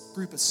with this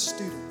group of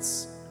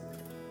students,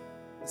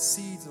 the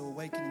seeds of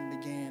awakening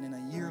began. And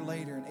a year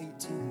later, in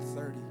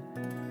 1830,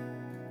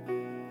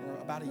 or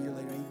about a year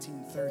later,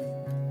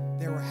 1830,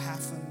 there were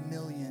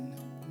 500,000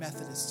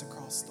 Methodists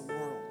across the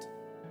world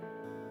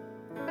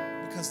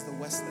because of the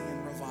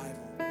Wesleyan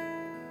revival.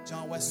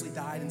 John Wesley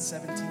died in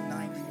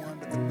 1791,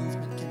 but the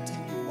movement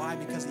continued. Why?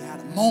 Because he had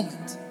a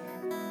moment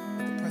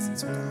in the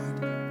presence of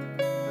God.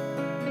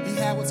 He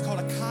had what's called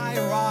a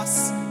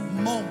kairos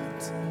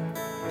moment.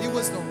 It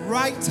was the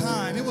right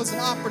time. It was an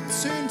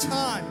opportune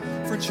time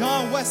for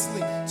John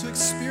Wesley to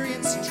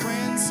experience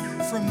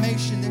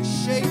transformation that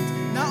shaped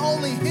not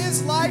only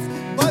his life,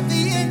 but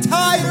the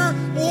entire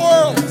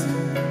world.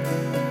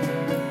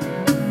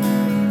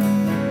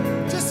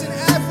 Just an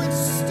average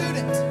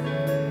student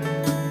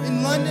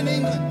in London,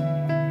 England,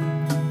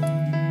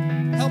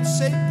 helped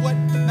shape what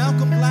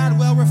Malcolm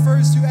Gladwell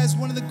refers to as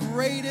one of the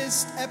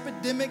greatest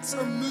epidemics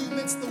or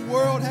movements the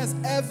world has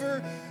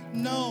ever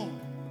known.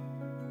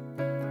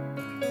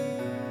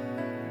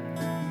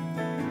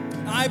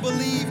 I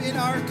believe in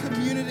our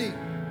community,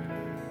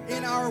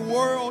 in our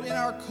world, in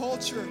our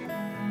culture,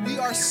 we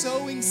are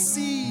sowing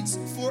seeds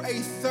for a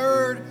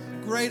third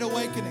great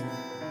awakening.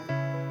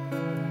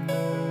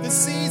 The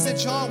seeds that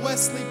John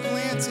Wesley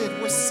planted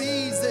were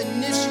seeds that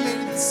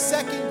initiated the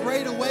second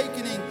great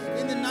awakening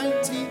in the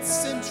 19th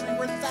century,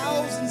 where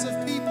thousands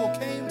of people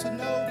came to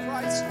know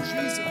Christ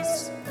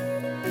Jesus.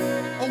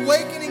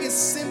 Awakening is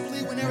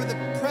simply whenever the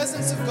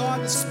presence of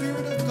God, the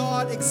Spirit of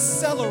God,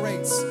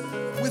 accelerates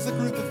with a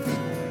group of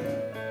people.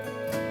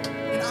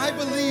 And I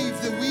believe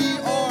that we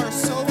are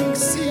sowing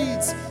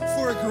seeds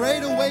for a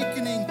great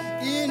awakening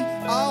in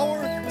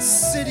our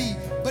city,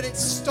 but it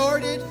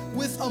started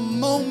with a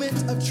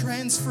moment of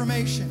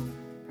transformation.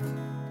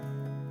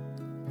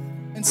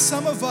 And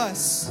some of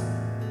us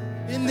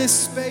in this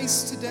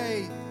space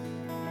today,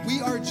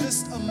 we are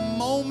just a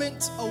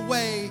moment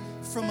away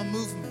from a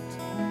movement.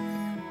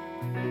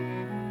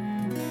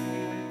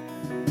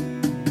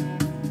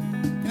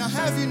 And I'll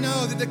have you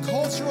know that the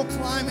cultural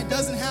climate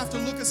doesn't have to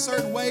look a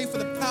certain way for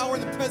the power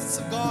and the presence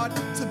of God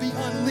to be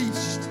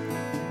unleashed.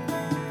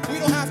 We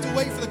don't have to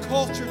wait for the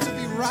culture to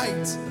be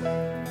right.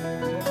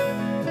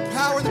 The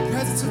power and the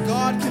presence of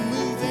God can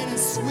move in and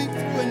sweep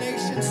through a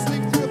nation,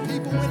 sweep through a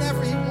people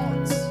whenever he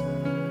wants.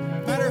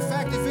 Matter of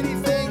fact, if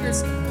anything,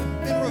 there's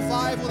been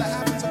revival that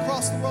happens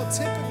across the world,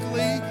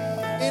 typically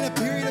in a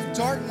period of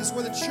darkness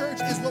where the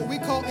church is what we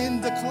call in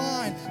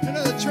decline.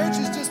 No, the church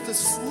is just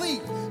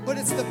asleep, but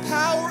it's the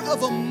power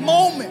of a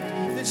moment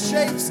that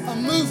shapes a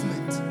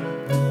movement.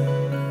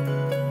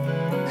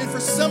 And for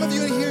some of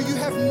you in here, you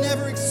have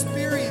never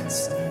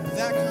experienced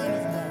that kind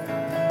of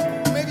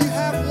moment. Or maybe you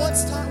have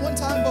one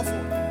time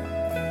before.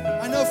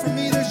 I know for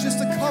me, there's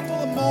just a couple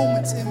of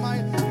moments in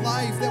my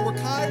life that were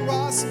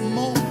kairos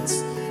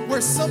moments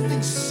where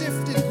something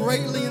shifted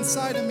greatly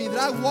inside of me, that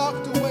I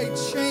walked away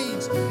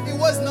changed. It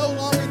was no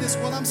longer this,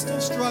 well, I'm still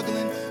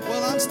struggling,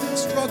 well, I'm still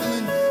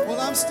struggling, well,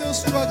 I'm still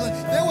struggling.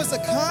 There was a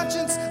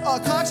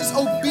conscious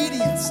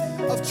obedience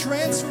of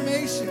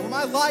transformation where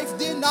my life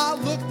did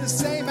not look the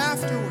same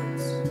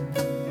afterwards.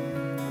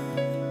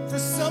 For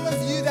some of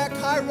you, that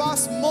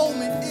kairos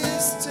moment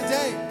is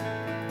today,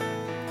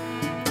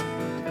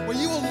 where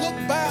you will look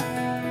back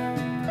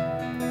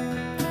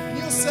and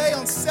you'll say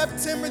on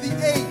September the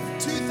 8th,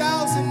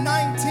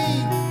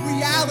 2019,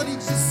 reality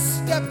just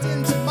stepped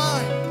into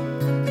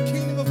mine. The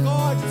kingdom of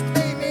God just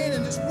came in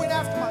and just went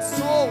after my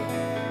soul,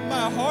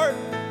 my heart.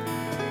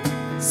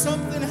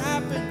 Something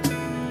happened,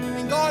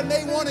 and God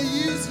may want to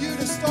use you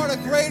to start a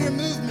greater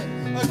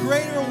movement, a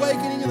greater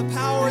awakening of the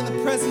power and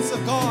the presence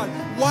of God.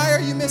 Why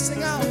are you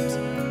missing out?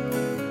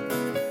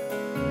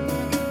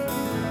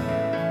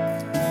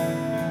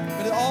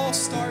 But it all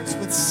starts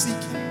with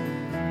seeking.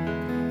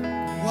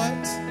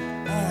 What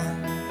are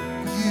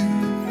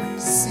you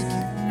seeking?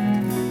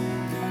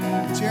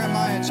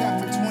 Jeremiah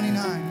chapter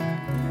 29,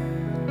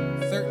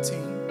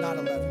 13, not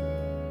 11,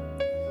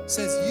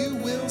 says, "You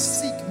will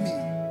seek me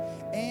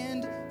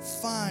and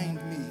find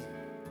me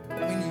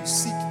when you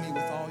seek me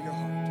with all your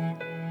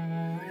heart."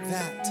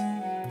 That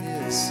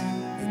is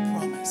a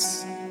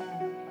promise.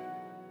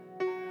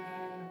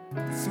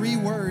 3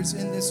 words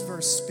in this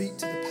verse speak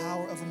to the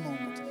power of a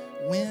moment.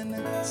 When,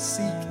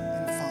 seek,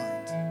 and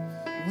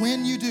find.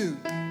 When you do,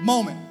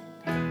 moment.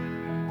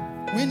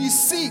 When you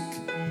seek,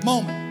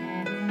 moment.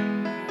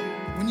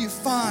 When you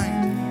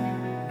find,